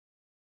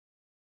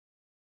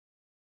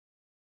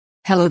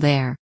Hello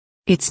there.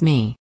 It's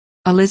me,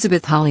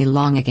 Elizabeth Holly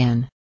Long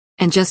again.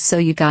 And just so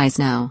you guys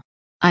know,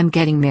 I'm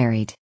getting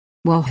married.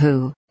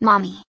 Woohoo.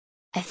 Mommy,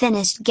 I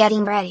finished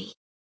getting ready.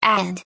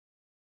 And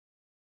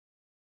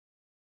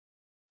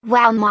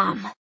wow,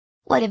 Mom.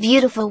 What a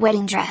beautiful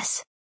wedding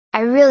dress. I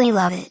really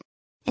love it.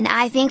 And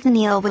I think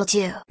Neal will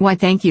too. Why,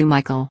 thank you,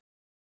 Michael.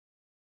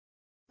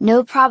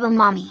 No problem,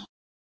 Mommy.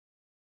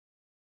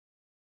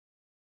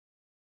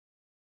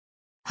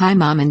 Hi,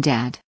 Mom and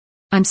Dad.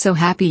 I'm so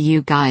happy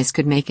you guys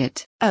could make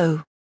it.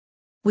 Oh.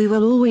 We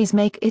will always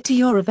make it to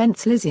your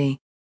events, Lizzy.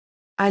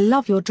 I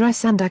love your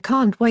dress and I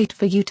can't wait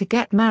for you to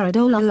get married.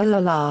 Oh la la la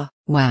la.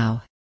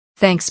 Wow.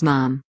 Thanks,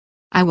 Mom.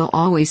 I will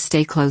always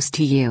stay close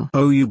to you.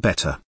 Oh, you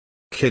better.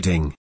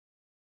 Kidding.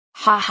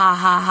 Ha ha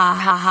ha ha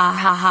ha ha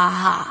ha ha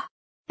ha.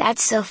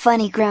 That's so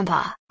funny,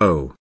 Grandpa.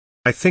 Oh.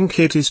 I think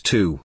it is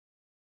too.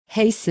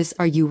 Hey sis,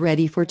 are you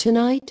ready for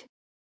tonight?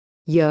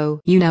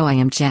 Yo. You know I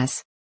am,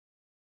 Jess.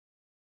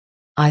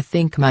 I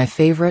think my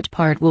favorite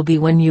part will be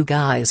when you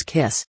guys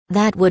kiss.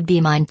 That would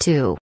be mine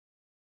too.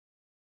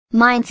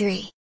 Mine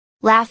 3.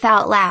 Laugh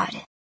out loud.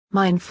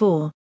 Mine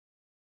 4.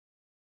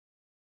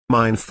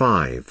 Mine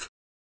 5.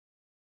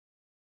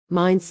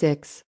 Mine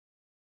 6.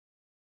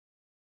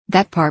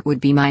 That part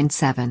would be mine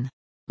 7.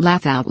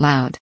 Laugh out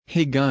loud.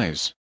 Hey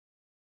guys.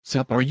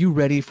 Sup, are you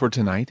ready for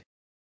tonight?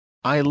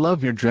 I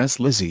love your dress,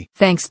 Lizzy.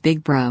 Thanks,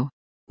 big bro.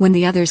 When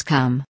the others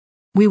come,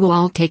 we will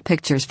all take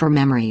pictures for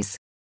memories.